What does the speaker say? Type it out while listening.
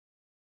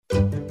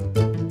Welcome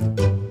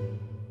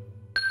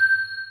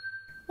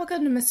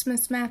to Miss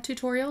Smith's Math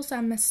Tutorials.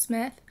 I'm Miss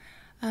Smith.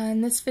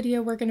 In this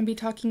video we're going to be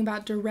talking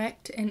about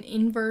direct and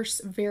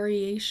inverse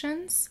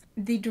variations.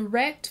 The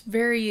direct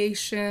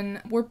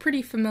variation, we're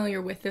pretty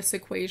familiar with this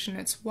equation.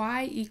 It's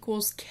y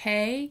equals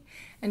k,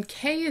 and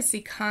k is the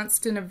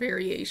constant of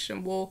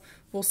variation. We'll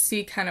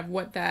see kind of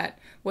what that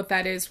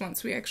is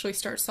once we actually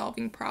start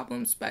solving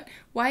problems, but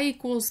y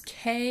equals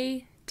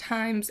k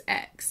times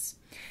x.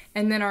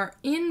 And then our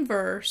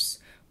inverse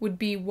would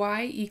be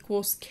y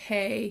equals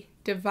k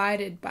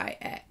divided by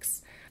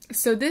x.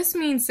 So this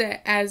means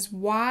that as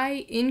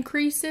y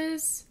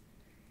increases,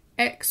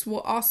 x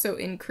will also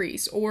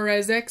increase, or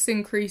as x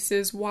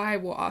increases, y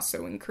will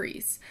also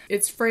increase.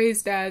 It's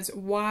phrased as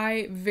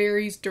y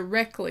varies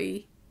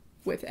directly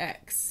with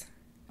x.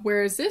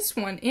 Whereas this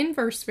one,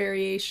 inverse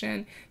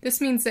variation,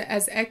 this means that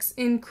as x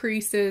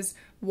increases,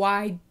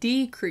 y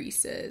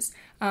decreases.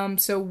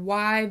 So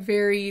y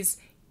varies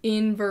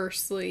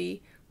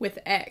inversely with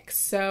x.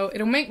 So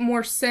it'll make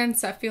more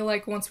sense, I feel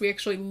like, once we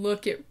actually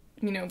look at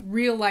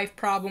real life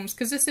problems,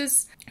 because this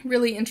is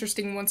really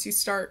interesting once you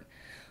start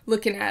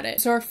looking at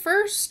it. So our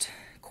first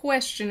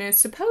question is,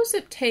 suppose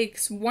it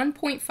takes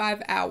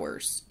 1.5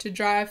 hours to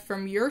drive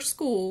from your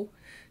school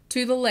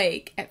to the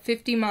lake at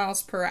 50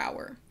 miles per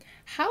hour.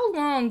 How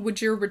long would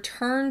your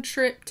return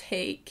trip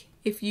take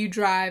if you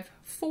drive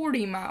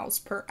 40 miles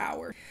per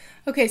hour?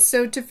 Okay,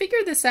 so to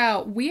figure this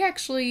out, we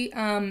actually,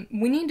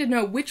 we need to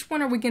know which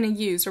one are we going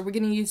to use. Are we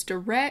going to use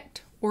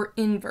direct or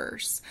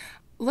inverse?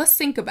 Let's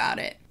think about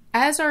it.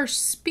 As our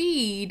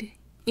speed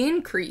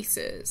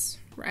increases,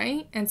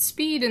 right? And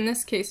speed in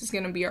this case is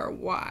going to be our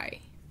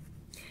y.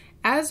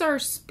 As our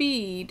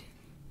speed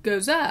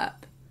goes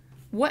up,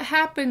 what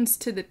happens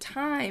to the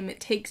time it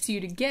takes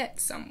you to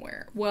get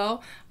somewhere?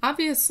 Well,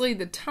 obviously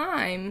the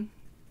time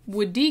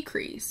would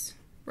decrease,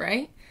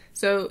 right?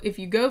 So if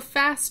you go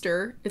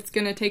faster, it's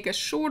going to take a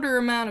shorter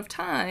amount of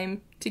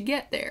time to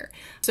get there.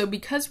 So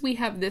because we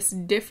have this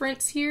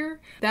difference here,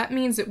 that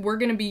means that we're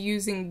going to be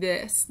using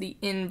this, the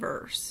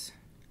inverse.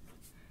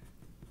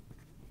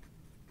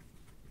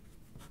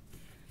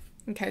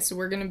 Okay, so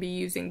we're going to be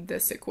using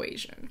this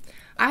equation.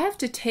 I have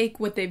to take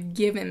what they've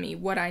given me,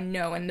 what I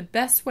know, and the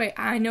best way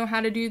I know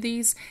how to do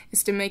these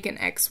is to make an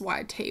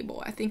XY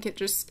table. I think it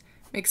just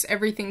makes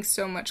everything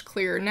so much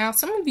clearer. Now,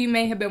 some of you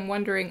may have been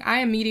wondering,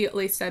 I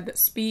immediately said that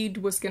speed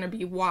was going to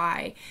be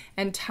y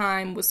and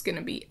time was going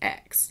to be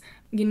x.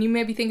 And you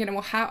may be thinking,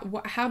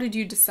 well, how did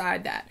you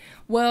decide that?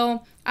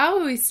 Well, I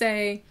always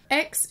say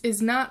x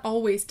is not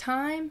always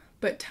time,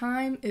 but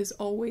time is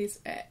always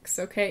x,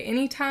 okay?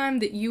 Anytime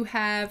that you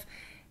have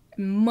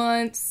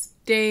months,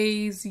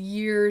 days,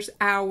 years,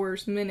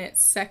 hours,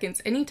 minutes,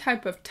 seconds, any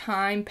type of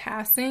time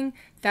passing,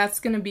 that's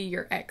going to be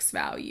your x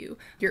value,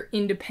 your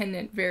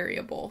independent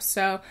variable.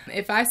 So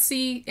if I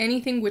see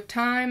anything with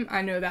time,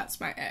 I know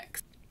that's my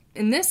x.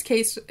 In this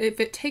case, if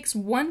it takes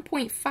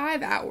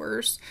 1.5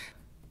 hours,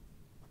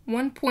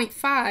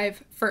 1.5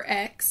 for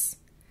x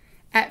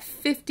at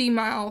 50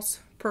 miles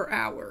per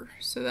hour.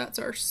 So that's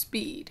our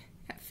speed.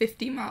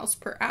 50 miles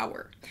per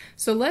hour.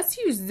 So let's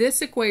use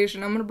this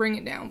equation. I'm going to bring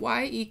it down.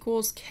 Y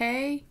equals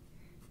k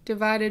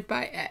divided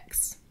by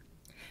x.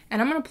 And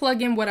I'm going to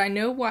plug in what I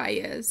know y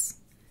is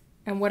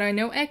and what I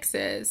know x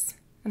is.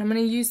 And I'm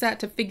going to use that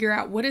to figure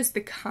out what is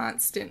the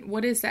constant.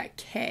 What is that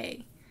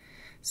k?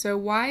 So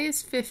y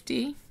is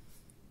 50.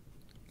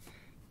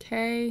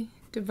 K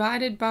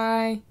divided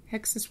by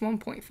x is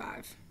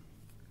 1.5.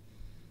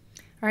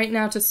 All right,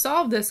 now to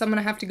solve this, I'm going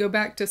to have to go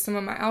back to some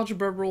of my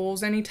algebra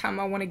rules. Anytime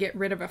I want to get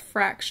rid of a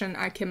fraction,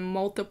 I can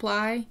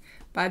multiply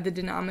by the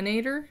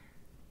denominator.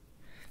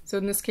 So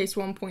in this case,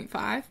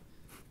 1.5,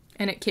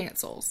 and it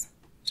cancels.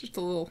 It's just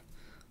a little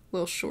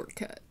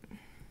shortcut.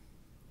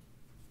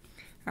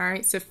 All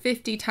right, so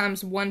 50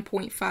 times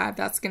 1.5,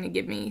 that's going to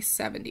give me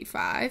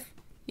 75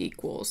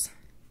 equals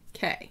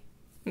k.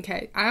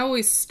 Okay, I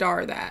always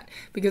star that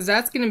because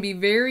that's going to be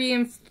very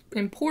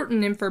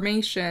important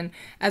information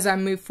as I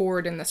move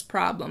forward in this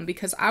problem,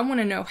 because I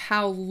want to know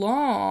how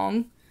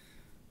long,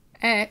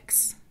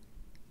 x,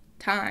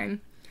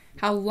 time,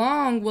 how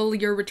long will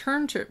your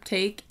return trip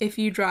take if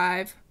you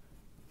drive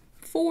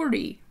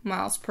 40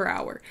 miles per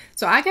hour.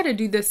 So I got to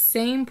do the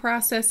same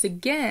process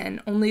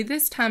again, only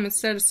this time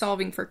instead of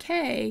solving for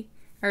k,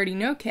 I already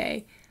know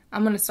k,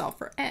 I'm going to solve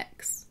for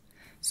x.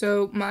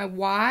 So my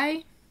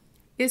y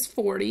is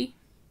 40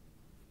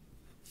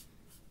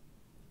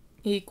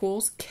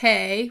 equals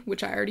k,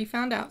 which I already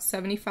found out,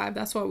 75.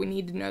 That's why we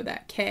need to know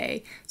that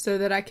k, so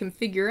that I can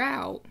figure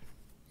out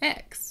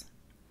x.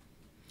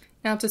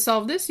 Now to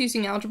solve this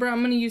using algebra, I'm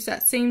going to use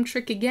that same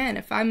trick again.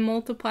 If I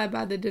multiply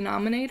by the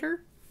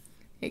denominator,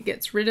 it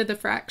gets rid of the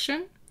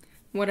fraction.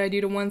 What I do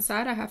to one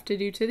side, I have to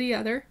do to the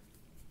other.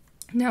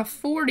 Now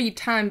 40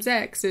 times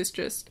x is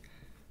just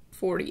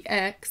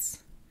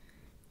 40x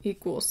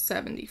equals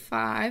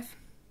 75.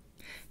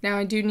 Now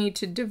I do need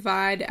to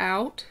divide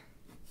out,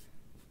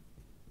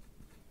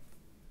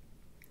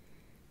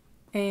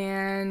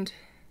 and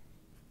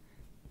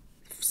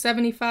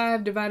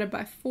 75 divided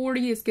by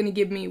 40 is going to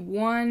give me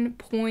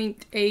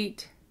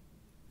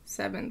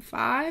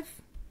 1.875.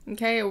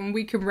 Okay, and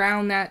we can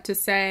round that to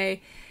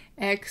say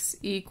x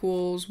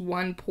equals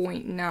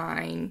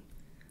 1.9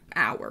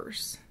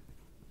 hours.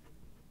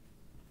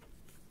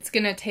 It's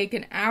going to take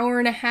an hour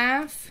and a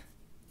half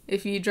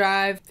if you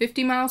drive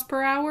 50 miles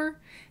per hour,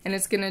 and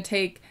it's going to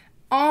take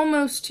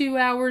almost 2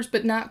 hours,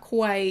 but not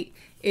quite,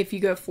 if you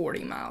go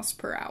 40 miles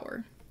per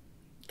hour.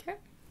 Okay.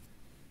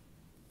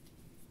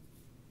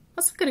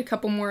 Let's look at a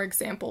couple more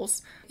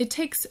examples. It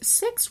takes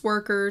 6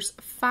 workers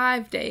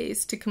 5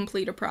 days to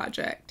complete a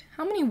project.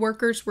 How many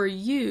workers were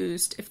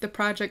used if the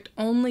project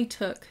only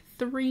took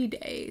 3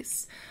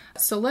 days?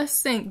 So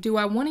let's think, do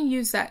I want to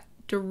use that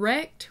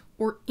direct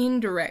or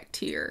indirect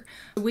here?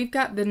 We've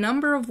got the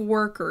number of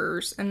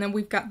workers, and then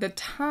we've got the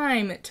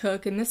time it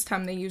took, and this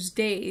time they use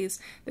days,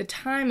 the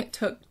time it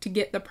took to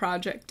get the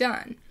project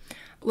done.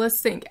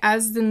 Let's think,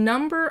 as the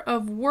number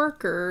of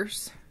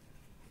workers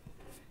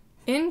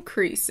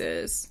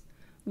increases,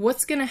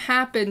 what's going to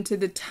happen to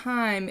the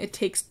time it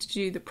takes to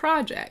do the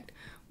project?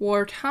 Well,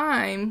 our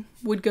time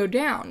would go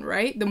down,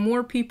 right? The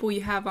more people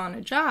you have on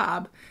a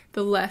job,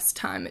 the less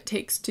time it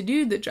takes to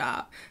do the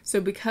job.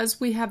 So because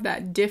we have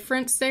that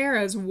difference there,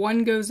 as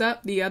one goes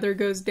up, the other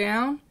goes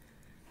down,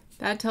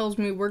 that tells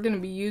me we're going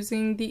to be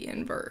using the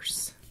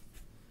inverse.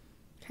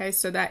 Okay,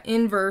 so that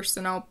inverse,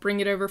 and I'll bring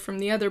it over from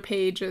the other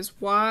page, is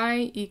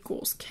y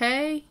equals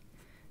k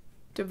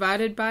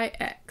divided by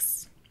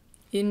x,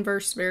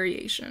 inverse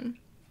variation.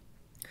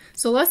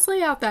 So let's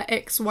lay out that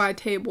xy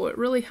table. It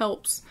really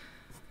helps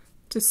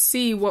to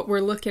see what we're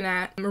looking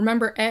at.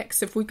 Remember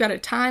x, if we've got a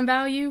time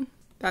value,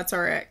 that's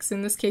our x.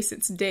 In this case,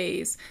 it's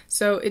days.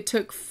 So it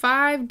took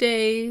 5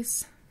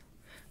 days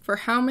for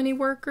how many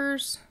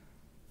workers?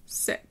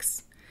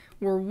 6.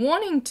 We're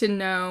wanting to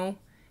know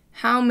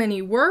how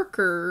many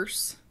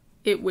workers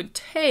it would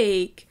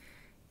take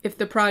if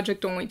the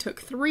project only took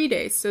 3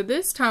 days. So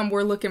this time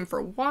we're looking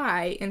for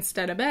y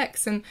instead of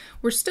x, and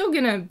we're still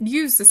going to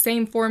use the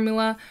same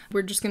formula.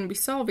 We're just going to be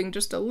solving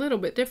just a little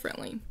bit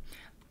differently.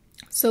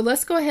 So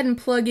let's go ahead and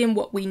plug in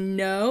what we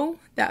know,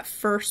 that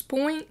first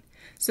point,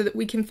 so that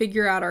we can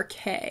figure out our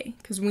k,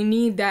 because we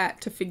need that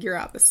to figure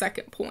out the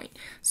second point.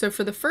 So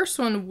for the first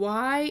one,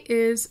 y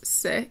is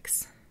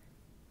 6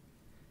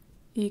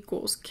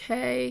 equals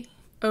k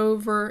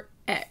over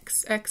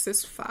x. X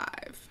is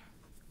 5.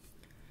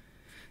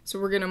 So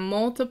we're going to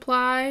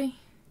multiply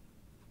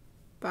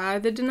by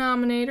the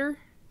denominator.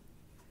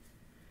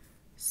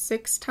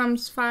 6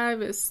 times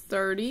 5 is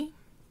 30,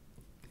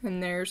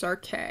 and there's our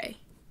k.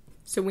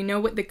 So we know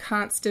what the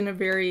constant of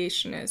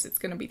variation is. It's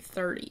going to be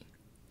 30.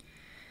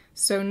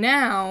 So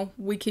now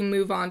we can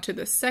move on to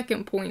the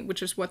second point,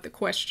 which is what the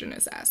question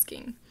is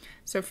asking.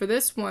 So for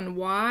this one,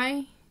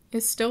 y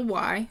is still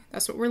y.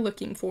 That's what we're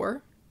looking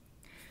for.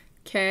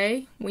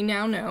 K, we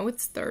now know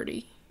it's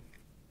 30.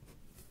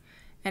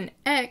 And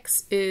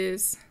x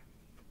is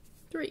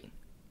 3.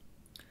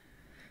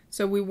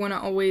 So we want to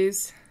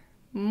always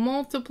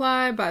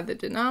multiply by the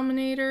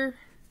denominator.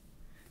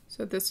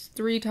 So this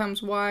 3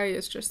 times y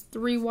is just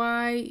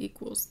 3y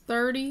equals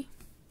 30.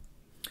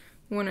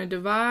 We want to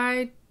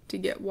divide to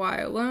get y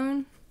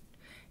alone,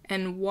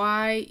 and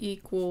y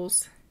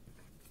equals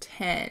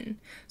 10.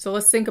 So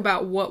let's think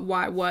about what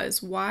y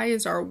was. Y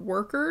is our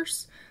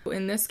workers.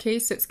 In this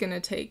case, it's going to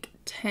take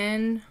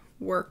 10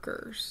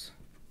 workers.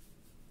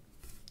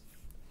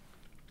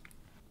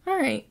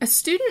 Alright, a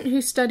student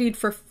who studied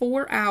for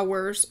 4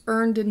 hours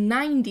earned a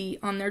 90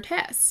 on their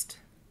test.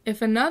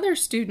 If another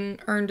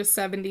student earned a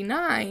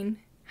 79,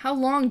 how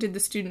long did the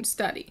student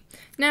study?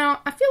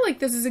 Now, I feel like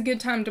this is a good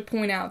time to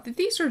point out that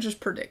these are just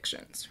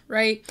predictions,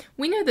 right?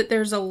 We know that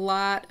there's a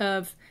lot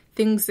of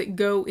things that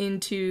go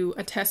into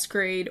a test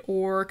grade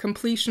or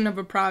completion of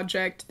a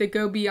project that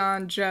go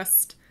beyond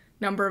just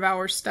number of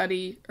hours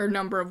study or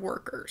number of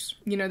workers.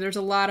 You know, there's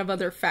a lot of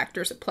other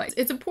factors at play.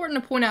 It's important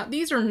to point out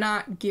these are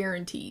not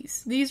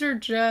guarantees. These are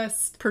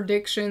just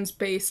predictions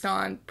based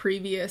on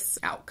previous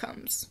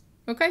outcomes.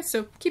 Okay,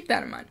 so keep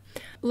that in mind.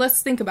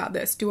 Let's think about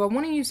this. Do I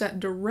want to use that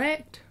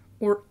direct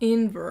or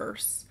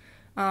inverse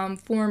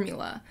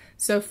formula?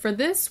 So for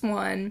this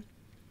one,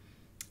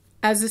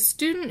 as a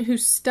student who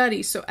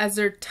studies, so as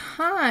their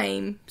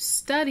time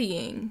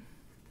studying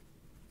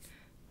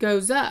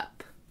goes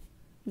up,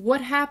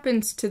 what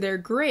happens to their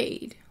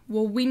grade?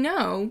 Well, we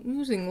know,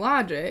 using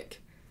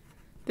logic,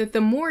 that the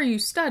more you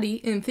study,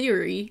 in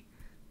theory,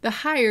 the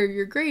higher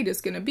your grade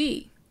is going to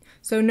be.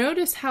 So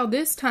notice how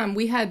this time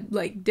we had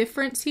like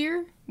difference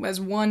here,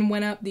 as one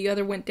went up, the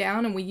other went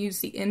down, and we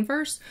used the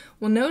inverse.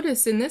 Well,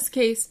 notice in this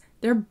case,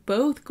 they're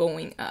both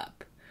going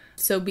up.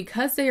 So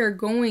because they are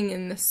going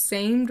in the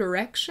same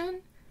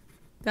direction,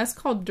 that's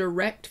called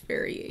direct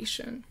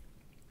variation.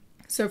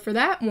 So for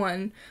that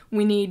one,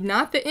 we need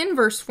not the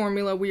inverse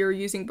formula we were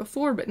using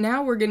before, but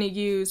now we're going to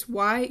use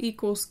y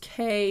equals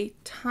k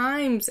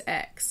times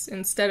x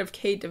instead of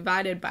k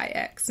divided by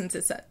x, since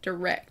it's that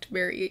direct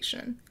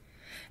variation.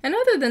 And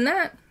other than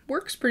that,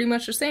 works pretty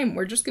much the same.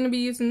 We're just going to be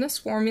using this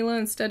formula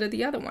instead of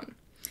the other one.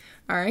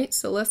 Alright,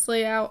 so let's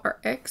lay out our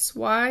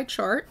XY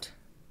chart.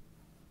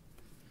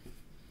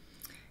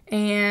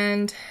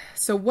 And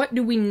so what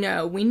do we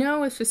know? We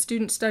know if a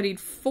student studied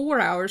 4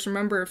 hours,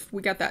 remember if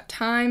we got that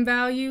time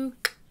value,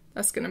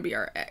 that's going to be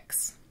our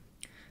X.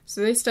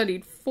 So they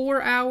studied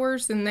 4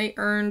 hours and they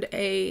earned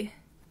a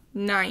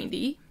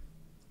 90.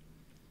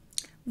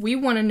 We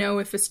want to know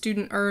if a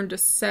student earned a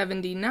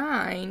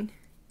 79,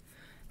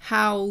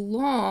 how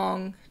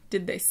long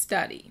did they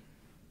study?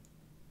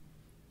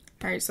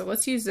 Alright, so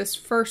let's use this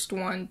first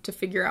one to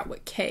figure out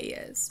what K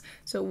is.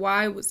 So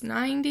Y was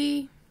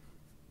 90.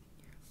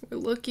 We're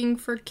looking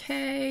for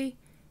K.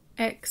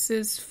 X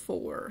is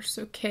 4.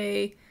 So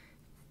K,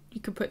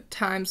 you could put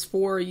times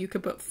 4, or you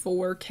could put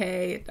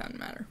 4K, it doesn't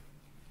matter.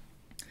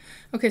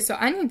 Okay, so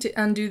I need to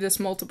undo this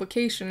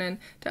multiplication, and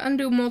to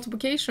undo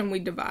multiplication, we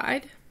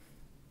divide,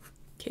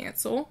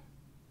 cancel,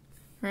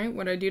 right?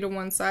 What I do to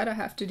one side, I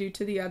have to do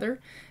to the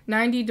other.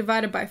 90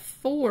 divided by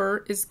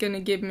 4 is going to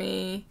give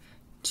me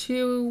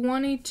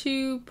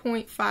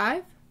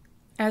 22.5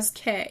 as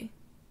K.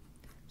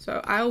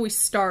 So I always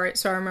star it,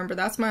 so I remember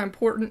that's my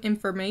important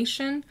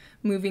information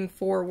moving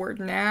forward.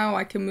 Now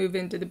I can move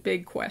into the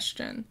big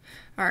question.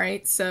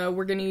 Alright, so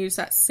we're going to use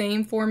that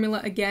same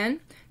formula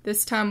again.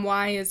 This time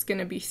Y is going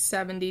to be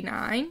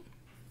 79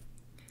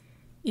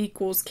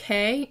 equals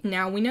K.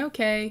 Now we know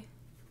K,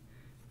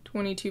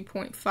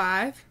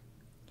 22.5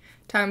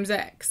 times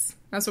X.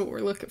 That's what we're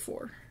looking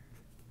for.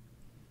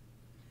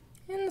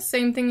 And the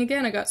same thing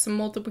again, I got some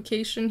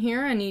multiplication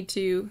here. I need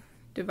to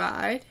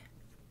divide.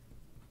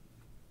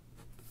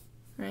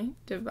 Right,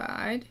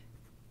 divide.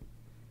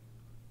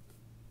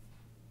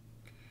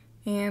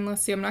 And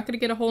let's see, I'm not going to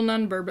get a whole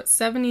number, but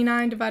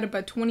 79 divided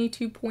by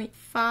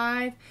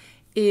 22.5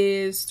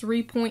 is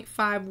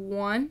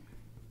 3.51.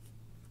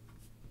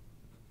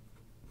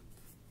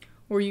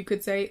 Or you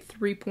could say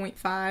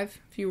 3.5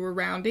 if you were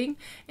rounding.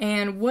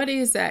 And what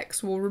is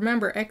X? Well,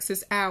 remember, X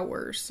is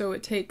hours, so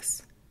it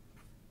takes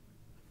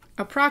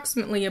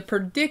approximately a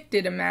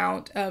predicted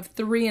amount of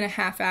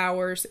 3.5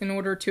 hours in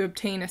order to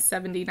obtain a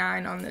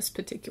 79 on this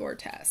particular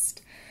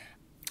test.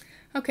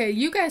 Okay,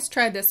 you guys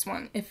try this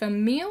one. If a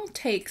meal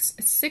takes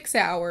 6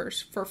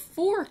 hours for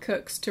 4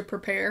 cooks to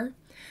prepare,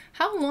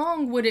 how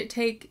long would it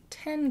take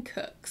 10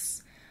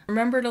 cooks?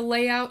 Remember to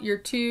lay out your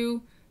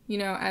two,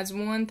 as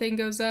one thing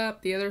goes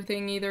up, the other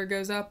thing either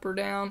goes up or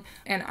down,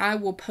 and I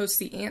will post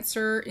the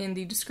answer in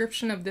the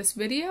description of this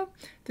video.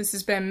 This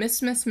has been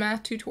Miss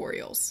Math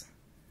Tutorials.